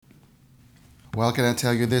Well, can I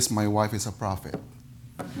tell you this? My wife is a prophet.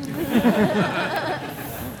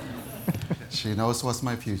 She knows what's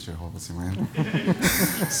my future, obviously, man.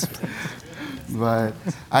 But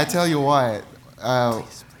I tell you what,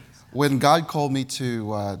 when God called me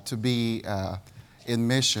to be in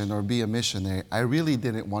mission or be a missionary, I really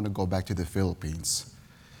didn't want to go back to the Philippines.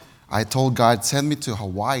 I told God, send me to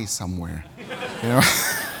Hawaii somewhere, you know.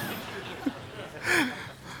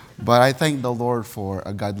 But I thank the Lord for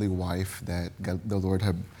a godly wife that the Lord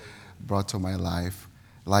had brought to my life.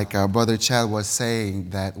 Like Brother Chad was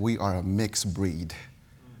saying, that we are a mixed breed.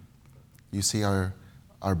 You see our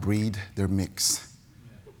breed, they're mixed.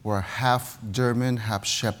 We're half German, half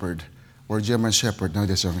shepherd. We're German shepherd, no,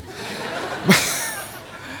 just joking.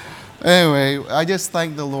 Anyway, I just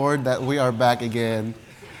thank the Lord that we are back again.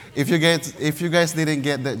 If you guys didn't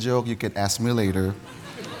get that joke, you can ask me later.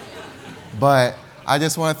 But I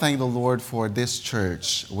just want to thank the Lord for this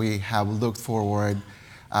church. We have looked forward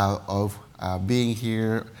of being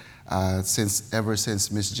here ever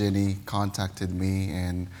since Miss Jenny contacted me,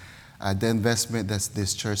 and the investment that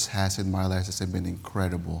this church has in my life has been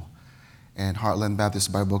incredible. And Heartland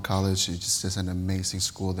Baptist Bible College is just an amazing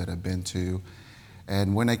school that I've been to.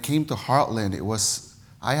 And when I came to Heartland,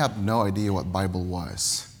 I have no idea what Bible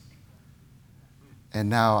was. And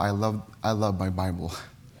now I love my Bible.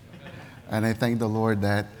 And I thank the Lord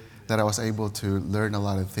that I was able to learn a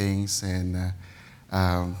lot of things. And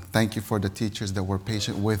thank you for the teachers that were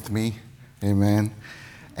patient with me. Amen.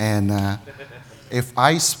 And if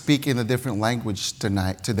I speak in a different language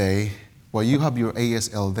today, well, you have your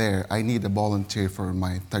ASL there. I need a volunteer for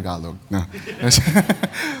my Tagalog. No.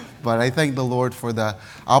 But I thank the Lord for the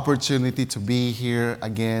opportunity to be here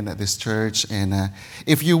again at this church. And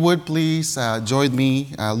if you would please join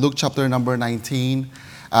me, Luke chapter number 19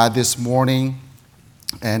 this morning.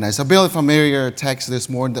 And it's a very familiar text this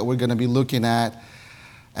morning that we're going to be looking at.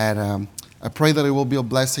 And I pray that it will be a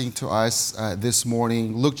blessing to us this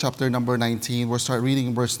morning. Luke chapter number 19. We'll start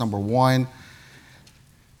reading verse number 1.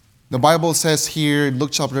 The Bible says here,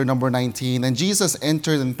 Luke chapter number 19, and Jesus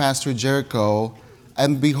entered and passed through Jericho,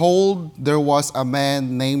 and behold, there was a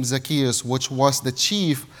man named Zacchaeus, which was the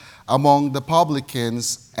chief among the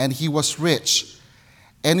publicans, and he was rich.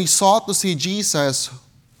 And he sought to see Jesus,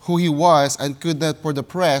 who he was, and could not for the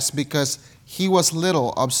press, because he was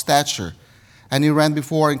little of stature. And he ran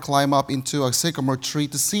before and climbed up into a sycamore tree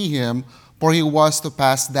to see him, for he was to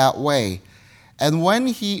pass that way. And when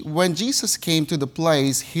Jesus came to the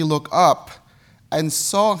place, he looked up and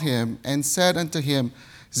saw him and said unto him,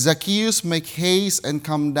 Zacchaeus, make haste and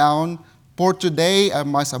come down, for today I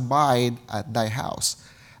must abide at thy house.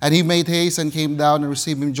 And he made haste and came down and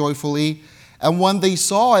received him joyfully. And when they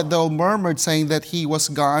saw it, they all murmured, saying that he was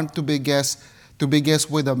gone to be guest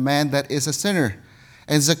with a man that is a sinner.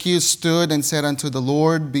 And Zacchaeus stood and said unto the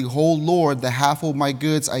Lord, Behold, Lord, the half of my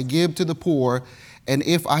goods I give to the poor, and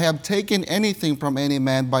if I have taken anything from any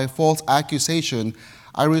man by false accusation,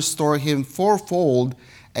 I restore him fourfold.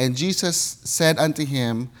 And Jesus said unto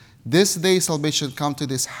him, This day salvation come to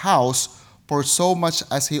this house, for so much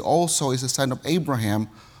as he also is the son of Abraham,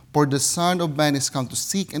 for the Son of Man is come to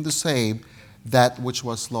seek and to save that which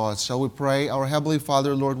was lost. Shall we pray? Our Heavenly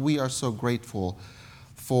Father, Lord, we are so grateful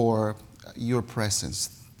for your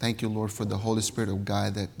presence. Thank you, Lord, for the Holy Spirit of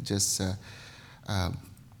God that just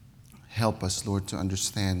help us, Lord, to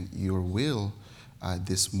understand your will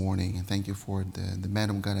this morning. And thank you for the man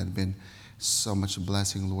of God that has been so much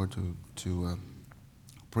blessing, Lord, to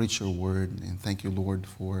preach your word. And thank you, Lord,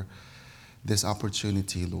 for this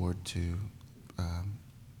opportunity, Lord, to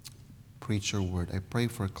preach your word. I pray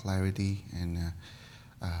for clarity and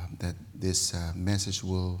that this message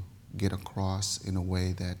will get across in a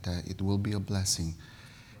way that it will be a blessing.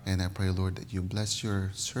 And I pray, Lord, that you bless your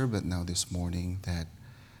servant now this morning, that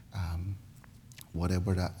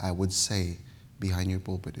whatever that I would say behind your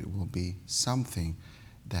pulpit, it will be something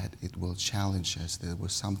that it will challenge us, that it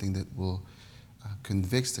was something that will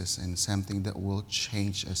convict us, and something that will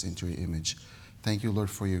change us into your image. Thank you, Lord,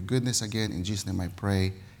 for your goodness again. In Jesus' name I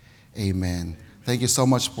pray, amen. Thank you so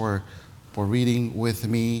much for reading with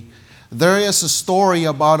me. There is a story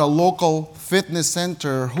about a local fitness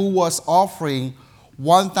center who was offering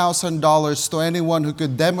 $1,000 to anyone who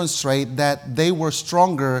could demonstrate that they were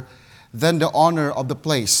stronger than the owner of the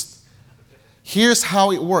place. Here's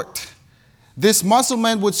how it worked. This muscle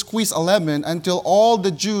man would squeeze a lemon until all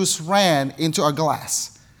the juice ran into a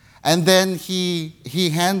glass. And then he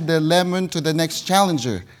handed the lemon to the next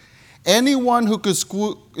challenger. Anyone who could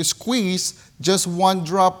squeeze just one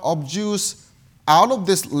drop of juice out of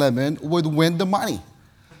this lemon would win the money.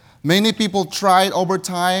 Many people tried over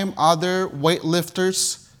time. Other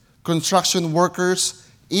weightlifters construction workers,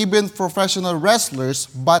 even professional wrestlers,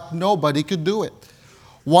 but nobody could do it.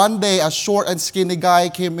 One day, a short and skinny guy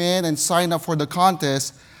came in and signed up for the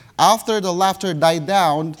contest. After the laughter died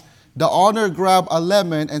down, the owner grabbed a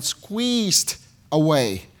lemon and squeezed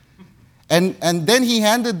away. And then he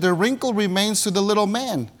handed the wrinkled remains to the little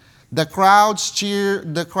man. The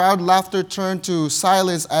crowd laughter turned to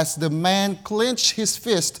silence as the man clenched his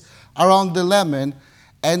fist around the lemon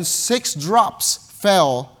and 6 drops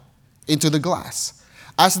fell into the glass.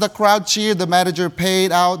 As the crowd cheered, the manager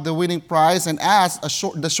paid out the winning prize and asked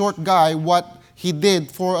the short guy what he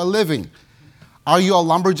did for a living. Are you a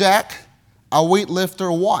lumberjack, a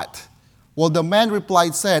weightlifter, or what? Well, the man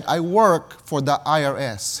said, I work for the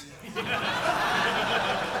IRS.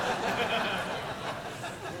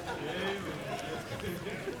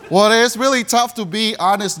 Well, it's really tough to be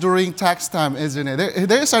honest during tax time, isn't it?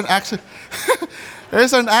 There's an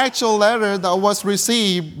actual letter that was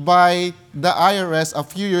received by the IRS a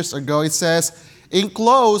few years ago. It says,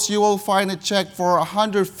 enclosed, you will find a check for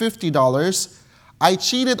 $150. I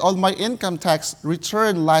cheated on my income tax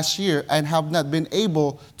return last year and have not been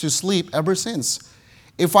able to sleep ever since.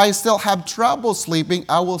 If I still have trouble sleeping,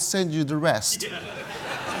 I will send you the rest. Yeah.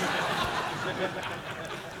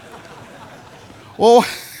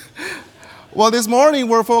 Well, this morning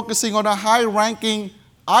we're focusing on a high-ranking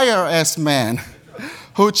IRS man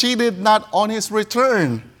who cheated not on his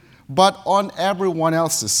return, but on everyone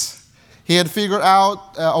else's. He had figured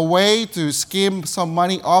out a way to skim some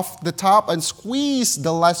money off the top and squeeze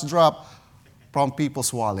the last drop from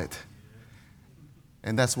people's wallet.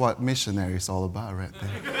 And that's what missionary is all about right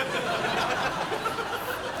there.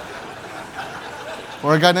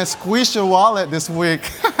 We're going to squeeze your wallet this week.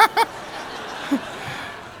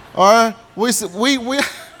 Or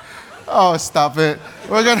oh, stop it.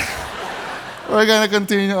 We're gonna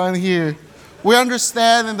continue on here. We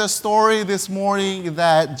understand in the story this morning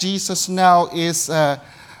that Jesus now is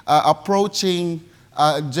approaching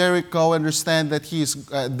Jericho. Understand that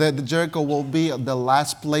that Jericho will be the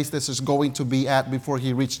last place this is going to be at before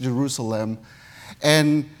he reaches Jerusalem,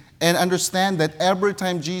 and understand that every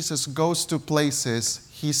time Jesus goes to places,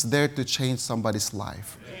 he's there to change somebody's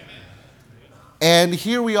life. And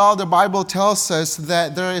here we are, the Bible tells us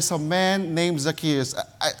that there is a man named Zacchaeus.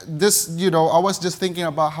 I was just thinking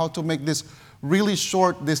about how to make this really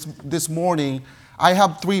short this morning. I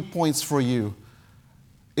have 3 points for you.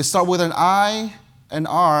 It starts with an I, an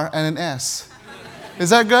R, and an S. Is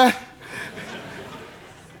that good?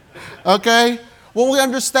 Okay. Well, we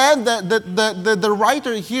understand that the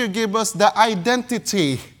writer here gave us the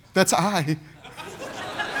identity. That's I.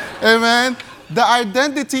 Amen. The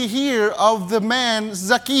identity here of the man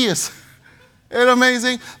Zacchaeus. Isn't it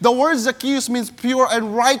amazing? The word Zacchaeus means pure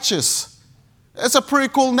and righteous. It's a pretty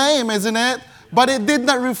cool name, isn't it? But it did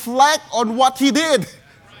not reflect on what he did.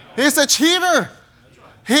 He's a cheater.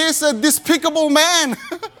 He's a despicable man.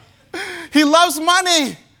 He loves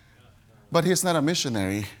money. But he's not a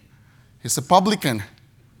missionary. He's a publican.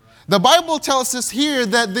 The Bible tells us here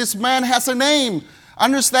that this man has a name.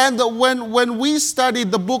 Understand that when we study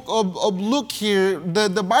the book of Luke here,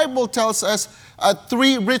 the Bible tells us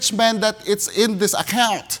 3 rich men that it's in this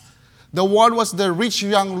account. The one was the rich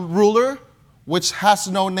young ruler, which has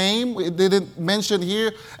no name. It didn't mention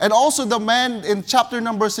here. And also the man in chapter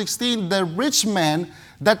number 16, the rich man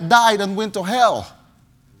that died and went to hell.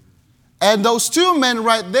 And those 2 men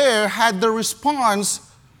right there had the response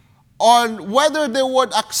on whether they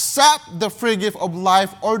would accept the free gift of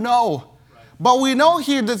life or no. But we know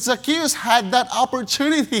here that Zacchaeus had that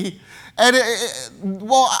opportunity. And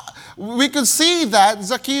we could see that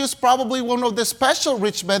Zacchaeus probably one of the special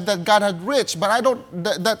rich men that God had rich. But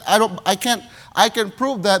I can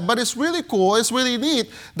prove that. But it's really cool. It's really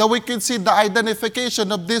neat that we can see the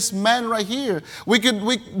identification of this man right here.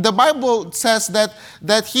 The Bible says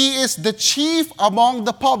that he is the chief among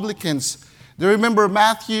the publicans. Do you remember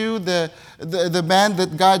Matthew, the man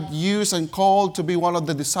that God used and called to be one of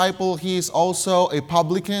the disciples? He is also a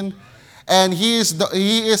publican. And he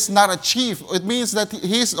is not a chief. It means that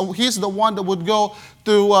he's the one that would go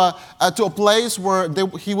to a place where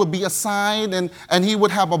he would be assigned and he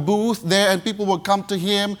would have a booth there and people would come to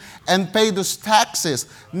him and pay those taxes.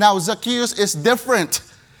 Now Zacchaeus is different.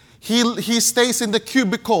 He stays in the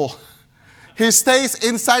cubicle. He stays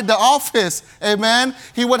inside the office. Amen.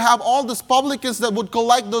 He would have all those publicans that would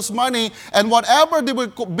collect those money, and whatever they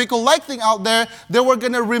would be collecting out there, they were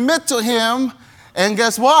going to remit to him. And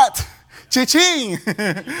guess what? Cha-ching!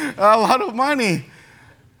 A lot of money.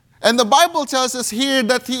 And the Bible tells us here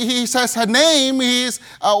that he says her name.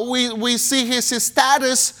 We see his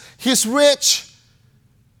status. He's rich.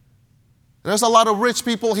 There's a lot of rich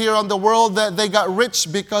people here on the world that they got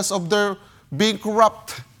rich because of their being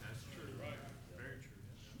corrupt.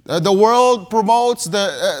 The world promotes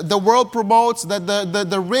that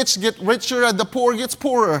the rich get richer and the poor gets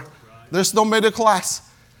poorer. There's no middle class.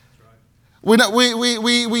 We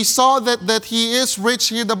saw that he is rich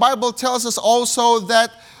here. The Bible tells us also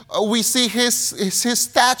that we see his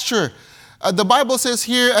stature. The Bible says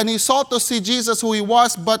here, and he sought to see Jesus who he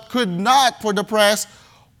was, but could not for the press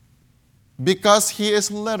because he is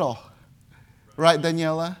little. Right,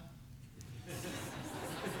 Daniela?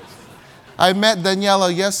 I met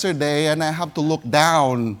Daniela yesterday and I have to look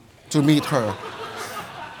down to meet her.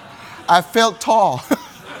 I felt tall.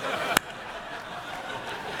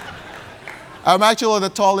 I'm actually the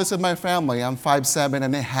tallest in my family. I'm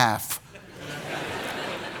 5'7.5".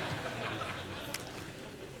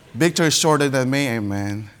 Victor is shorter than me,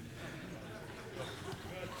 amen.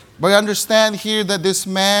 But I understand here that this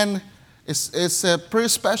man is pretty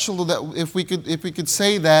special, that if we could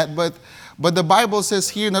say that, but the Bible says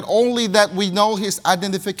here not only that we know his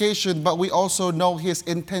identification, but we also know his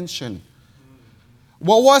intention.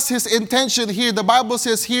 What was his intention here? The Bible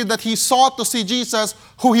says here that he sought to see Jesus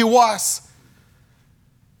who he was.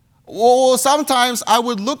 Well, sometimes I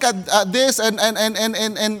would look at this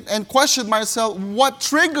and question myself, what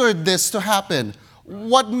triggered this to happen?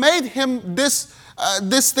 What made him this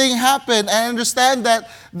thing happen? I understand that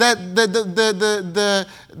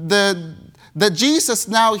Jesus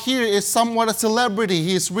now here is somewhat a celebrity.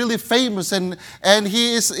 He is really famous, and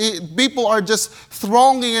people are just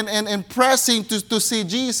thronging and pressing to see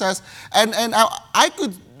Jesus. And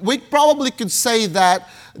we probably could say that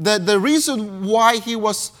the reason why he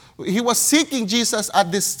was seeking Jesus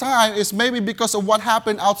at this time is maybe because of what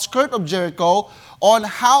happened outskirts of Jericho, on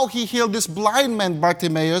how he healed this blind man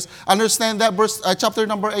Bartimaeus. Understand that chapter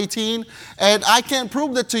number 18? And I can't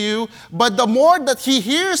prove that to you, but the more that he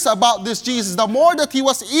hears about this Jesus, the more that he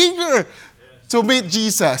was eager to meet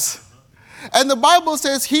Jesus. And the Bible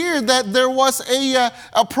says here that there was a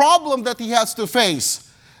problem that he has to face.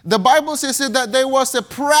 The Bible says that there was a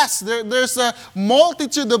press, there's a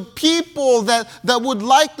multitude of people that would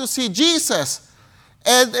like to see Jesus.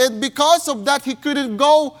 And because of that, he couldn't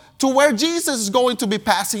go to where Jesus is going to be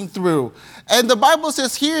passing through. And the Bible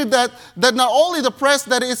says here that not only the press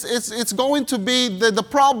that it's going to be the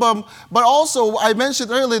problem, but also I mentioned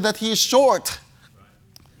earlier that he is short.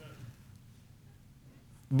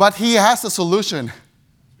 But he has a solution.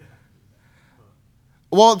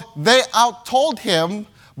 Well, they outtold him,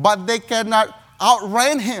 but they cannot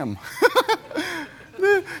outrun him.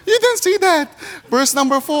 You can see that. Verse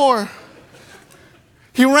number 4.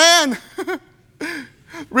 He ran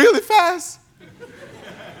really fast.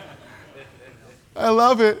 I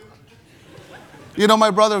love it. You know,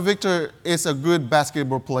 my brother Victor is a good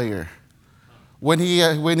basketball player. When he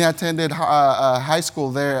attended high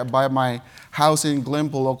school there by my house in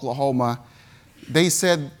Glenpool, Oklahoma, they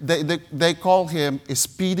said they called him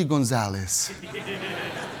Speedy Gonzalez.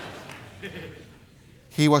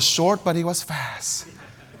 He was short, but he was fast.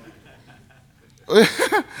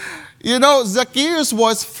 You know, Zacchaeus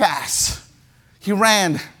was fast. He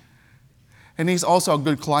ran. And he's also a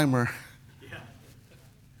good climber. Yeah.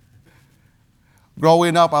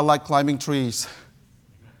 Growing up, I like climbing trees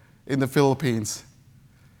in the Philippines.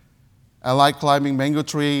 I like climbing mango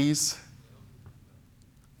trees,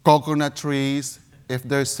 coconut trees, if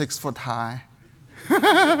they're 6 foot high.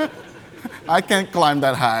 I can't climb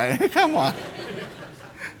that high. Come on.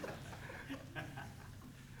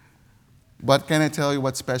 But can I tell you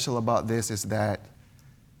what's special about this is that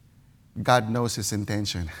God knows his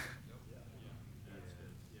intention.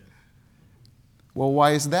 Well,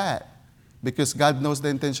 why is that? Because God knows the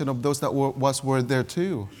intention of those that were there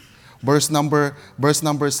too. Verse number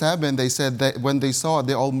 7, they said that when they saw it,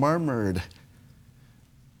 they all murmured.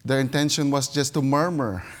 Their intention was just to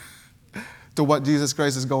murmur to what Jesus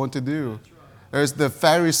Christ is going to do. There's the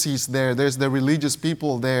Pharisees there. There's the religious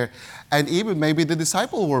people there. And even maybe the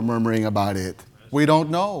disciples were murmuring about it. We don't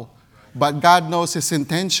know. But God knows his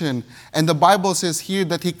intention. And the Bible says here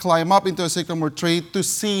that he climbed up into a sycamore tree to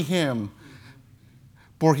see him.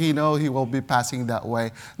 For he knows he will be passing that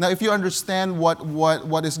way. Now, if you understand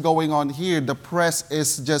what is going on here, the press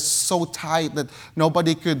is just so tight that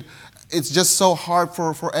nobody could... It's just so hard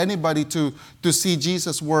for anybody to see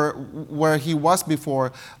Jesus where he was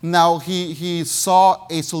before. Now he saw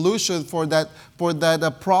a solution for that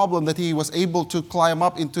problem, that he was able to climb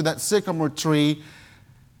up into that sycamore tree.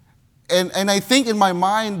 And I think in my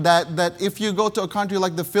mind that if you go to a country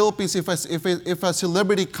like the Philippines, if a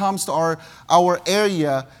celebrity comes to our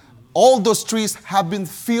area, all those trees have been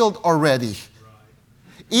filled already.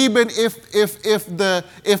 Even if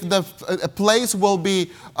the place will be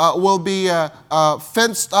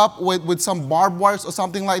fenced up with some barbed wires or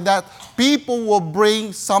something like that, people will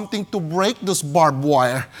bring something to break this barbed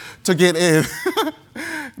wire to get in.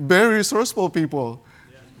 Very resourceful people.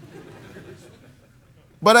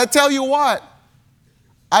 But I tell you what,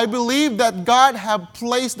 I believe that God have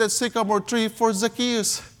placed that sycamore tree for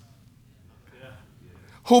Zacchaeus.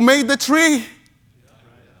 Who made the tree?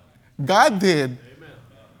 God did.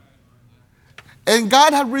 And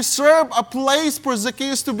God had reserved a place for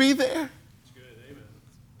Zacchaeus to be there.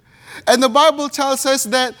 And the Bible tells us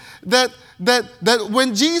that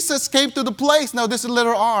when Jesus came to the place, now this is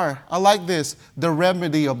letter R. I like this. The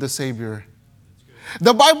remedy of the Savior.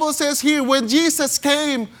 The Bible says here, when Jesus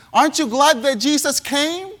came, aren't you glad that Jesus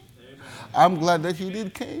came? Amen. I'm glad that he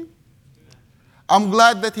did came. I'm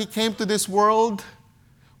glad that he came to this world.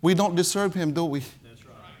 We don't deserve him, do we? That's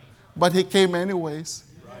right. But he came anyways.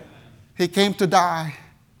 Right. He came to die.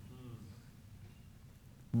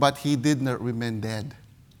 But he did not remain dead.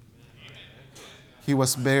 He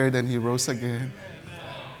was buried and he rose again.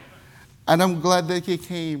 And I'm glad that he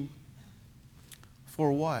came.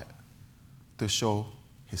 For what? To show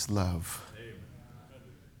his love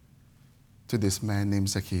to this man named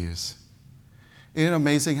Zacchaeus. Isn't it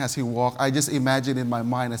amazing as he walked? I just imagine in my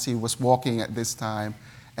mind as he was walking at this time,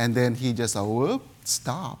 and then he just, whoop,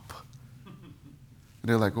 stop.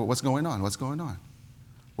 They're like, well, what's going on? What's going on?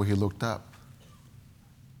 Well, he looked up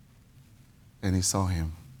and he saw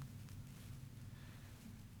him.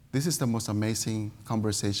 This is the most amazing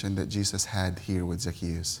conversation that Jesus had here with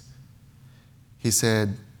Zacchaeus. He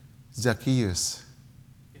said, Zacchaeus.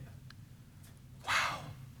 Wow.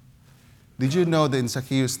 Did you know that in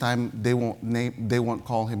Zacchaeus' time they won't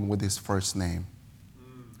call him with his first name?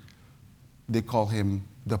 They call him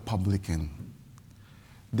the publican.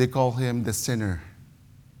 They call him the sinner.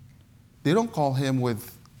 They don't call him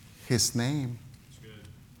with his name.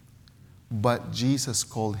 But Jesus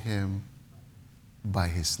called him by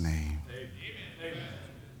his name.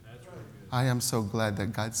 I am so glad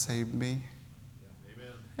that God saved me.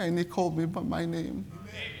 And he called me by my name.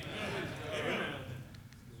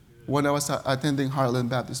 When I was attending Heartland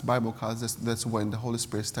Baptist Bible College, that's when the Holy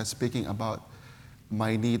Spirit started speaking about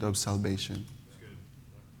my need of salvation.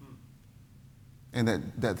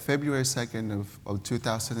 And that February 2nd of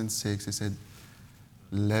 2006, he said,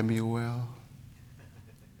 Lemuel,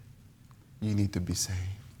 you need to be saved.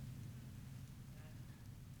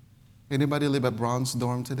 Anybody live at Bronze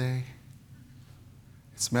Dorm today?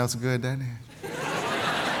 It smells good, doesn't it?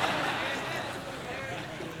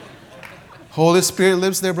 Holy Spirit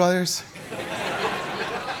lives there, brothers.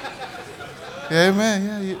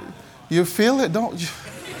 Amen. Yeah, you feel it, don't you?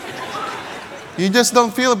 You just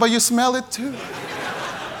don't feel it, but you smell it too.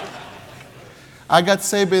 I got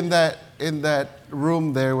saved in that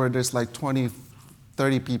room there where there's like 20,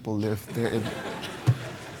 30 people live there.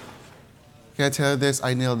 Can I tell you this?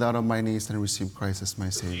 I knelt down on my knees and received Christ as my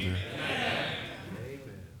Savior. Amen.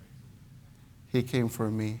 He came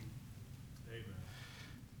for me.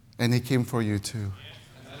 And he came for you too.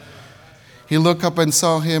 He looked up and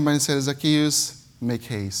saw him and said, Zacchaeus, make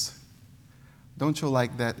haste. Don't you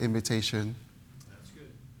like that invitation? That's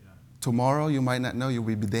good. Yeah. Tomorrow you might not know, you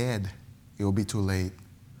will be dead. It will be too late.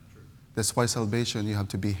 True. That's why salvation, you have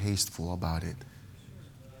to be hasteful about it.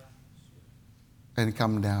 And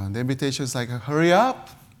come down. The invitation is like, hurry up.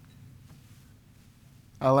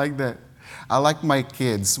 I like that. I like my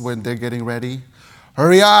kids when they're getting ready.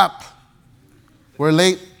 Hurry up. We're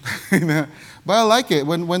late. But I like it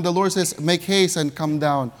when the Lord says, make haste and come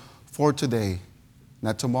down for today.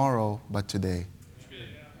 Not tomorrow, but today.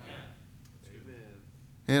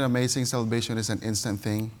 Isn't it amazing? Salvation is an instant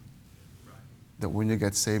thing. That when you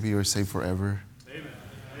get saved, you are saved forever.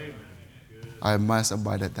 Amen. I must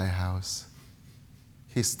abide at thy house.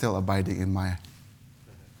 He's still abiding in my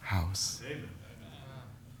house. Amen.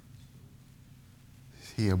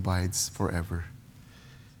 He abides forever.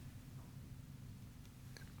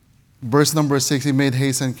 Verse number 6, he made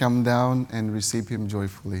haste and come down and received him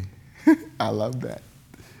joyfully. I love that.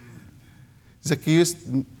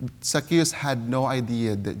 Zacchaeus had no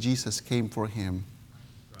idea that Jesus came for him.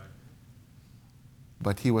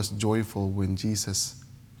 But he was joyful when Jesus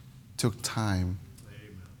took time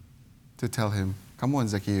to tell him, come on,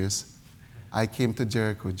 Zacchaeus, I came to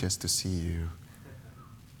Jericho just to see you.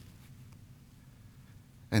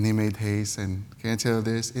 And he made haste, and can I tell you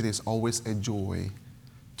this? It is always a joy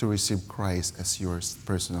to receive Christ as your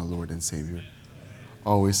personal Lord and Savior.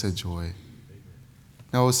 Always a joy.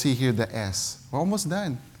 Now we'll see here the S. We're almost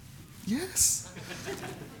done. Yes.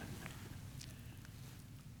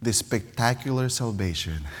 the spectacular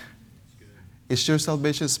salvation. Is your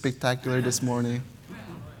salvation spectacular this morning?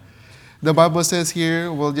 The Bible says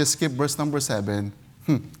here, we'll just skip verse number 7.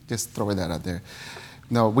 Just throw that out there.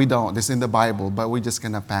 No, we don't. It's in the Bible, but we're just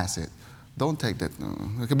going to pass it. Don't take that. No.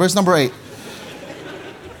 Okay, verse number 8.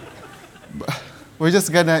 We're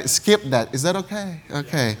just going to skip that. Is that okay?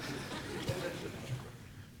 Okay.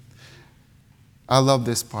 I love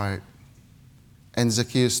this part. And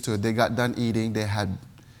Zacchaeus too. They got done eating. They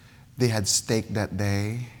had steak that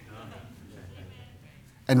day.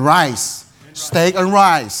 And rice. Steak and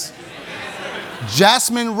rice.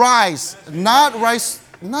 Jasmine rice. Not rice,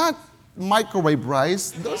 not microwave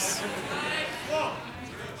rice.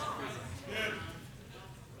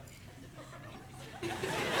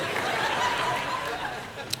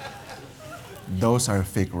 Those are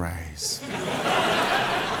fake rice.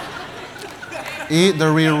 Eat the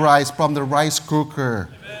real rice from the rice cooker.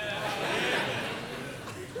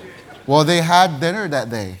 Well, they had dinner that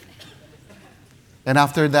day. And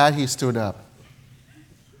after that, he stood up.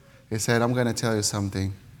 He said, I'm going to tell you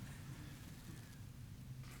something.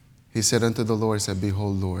 He said unto the Lord, said,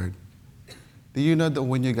 Behold, Lord, do you know that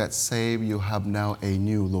when you got saved, you have now a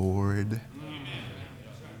new Lord?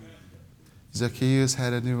 Zacchaeus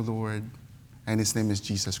had a new Lord, and his name is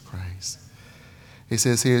Jesus Christ. He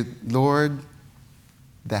says here, Lord,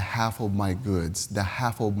 the half of my goods, the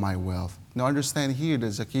half of my wealth. Now understand here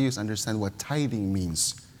that Zacchaeus understand what tithing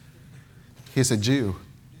means. He's a Jew.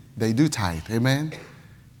 They do tithe. Amen?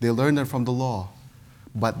 They learned it from the law.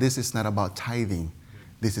 But this is not about tithing.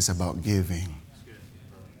 This is about giving.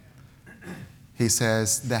 He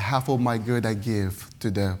says, the half of my good I give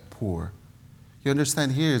to the poor. You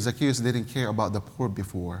understand here, Zacchaeus didn't care about the poor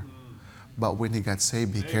before. But when he got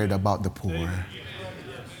saved, he cared about the poor.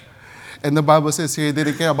 And the Bible says here, he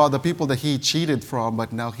didn't care about the people that he cheated from,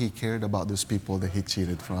 but now he cared about those people that he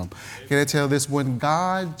cheated from. Can I tell you this? When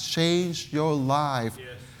God changed your life,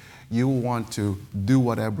 you want to do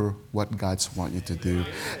what God wants you to do.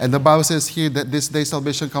 And the Bible says here that this day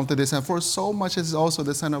salvation come to this, and for so much is also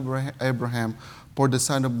the son of Abraham, for the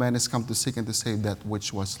Son of Man is come to seek and to save that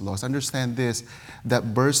which was lost. Understand this, that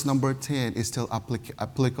verse number 10 is still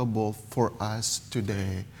applicable for us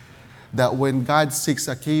today. That when God seeks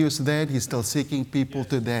Zacchaeus then, He's still seeking people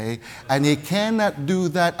today. And He cannot do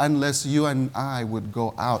that unless you and I would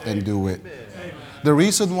go out and do it. The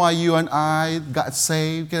reason why you and I got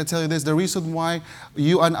saved, can I tell you this? The reason why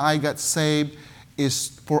you and I got saved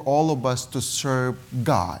is for all of us to serve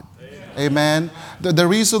God. Amen. The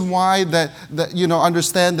reason why that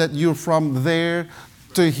understand that you're from there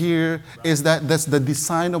to here is that that's the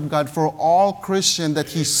design of God for all Christians that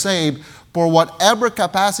He saved. For whatever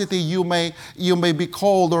capacity you may be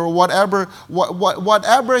called, or whatever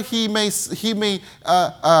He may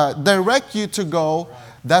direct you to go,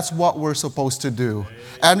 that's what we're supposed to do.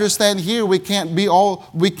 Understand here, we can't be all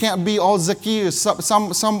Zacchaeus.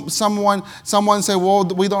 Someone say, well,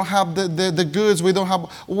 we don't have the goods. You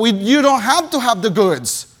don't have to have the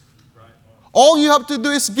goods. All you have to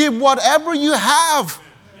do is give whatever you have.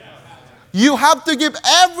 You have to give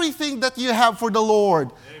everything that you have for the Lord.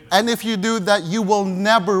 And if you do that, you will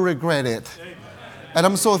never regret it. And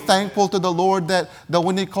I'm so thankful to the Lord that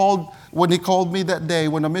when He called me that day,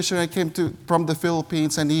 when a missionary came from the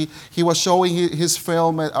Philippines, and he was showing his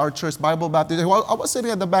film at our church, Bible Baptist. Well, I was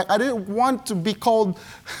sitting at the back. I didn't want to be called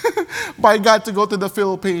by God to go to the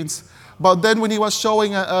Philippines. But then when he was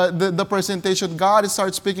showing the presentation, God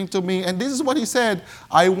started speaking to me. And this is what He said.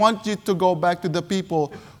 I want you to go back to the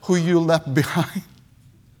people who you left behind.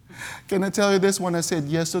 Can I tell you this? When I said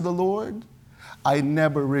yes to the Lord, I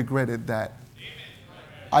never regretted that.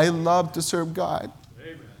 I love to serve God.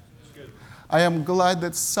 I am glad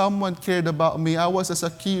that someone cared about me. I was a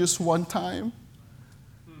Zacchaeus one time,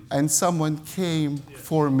 and someone came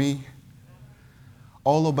for me.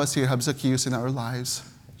 All of us here have Zacchaeus in our lives.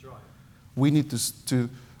 We need to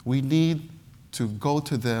go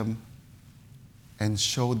to them and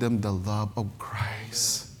show them the love of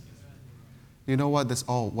Christ. You know what? That's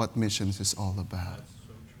all what missions is all about.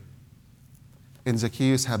 And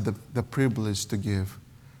Zacchaeus had the privilege to give.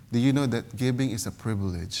 Do you know that giving is a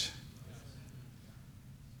privilege?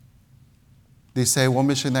 They say, well,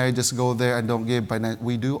 missionary, just go there and don't give.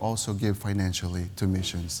 We do also give financially to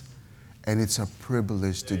missions. And it's a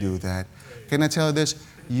privilege to do that. Can I tell you this?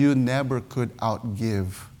 You never could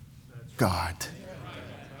outgive God.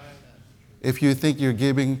 If you think you're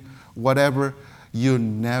giving whatever, you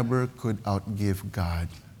never could outgive God.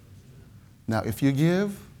 Now, if you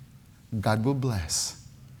give, God will bless.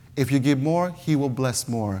 If you give more, He will bless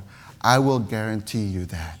more. I will guarantee you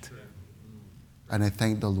that. And I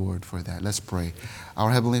thank the Lord for that. Let's pray.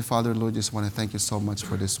 Our Heavenly Father, Lord, just want to thank you so much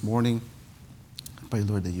for this morning. I pray,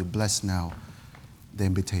 Lord, that you bless now the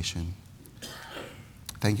invitation.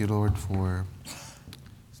 Thank you, Lord, for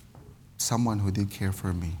someone who did care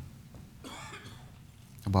for me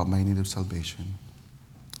about my need of salvation.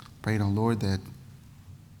 Pray now, Lord, that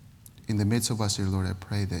in the midst of us, dear Lord, I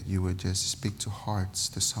pray that you would just speak to hearts,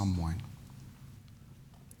 to someone.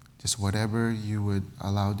 Just whatever you would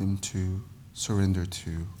allow them to surrender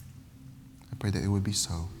to. I pray that it would be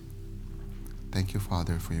so. Thank you,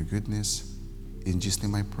 Father, for your goodness. In Jesus'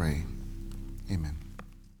 name I pray. Amen.